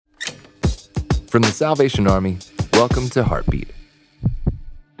From the Salvation Army, welcome to Heartbeat.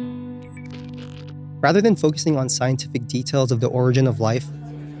 Rather than focusing on scientific details of the origin of life,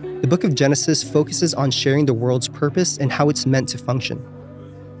 the book of Genesis focuses on sharing the world's purpose and how it's meant to function.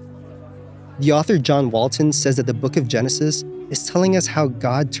 The author John Walton says that the book of Genesis is telling us how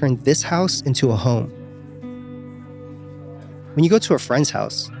God turned this house into a home. When you go to a friend's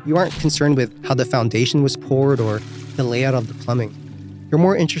house, you aren't concerned with how the foundation was poured or the layout of the plumbing. You're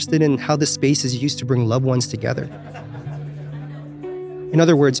more interested in how the space is used to bring loved ones together. In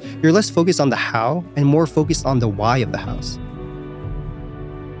other words, you're less focused on the how and more focused on the why of the house.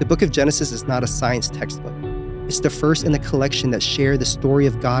 The book of Genesis is not a science textbook. It's the first in a collection that share the story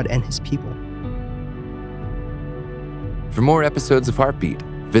of God and his people. For more episodes of Heartbeat,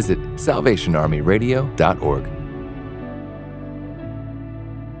 visit salvationarmyradio.org.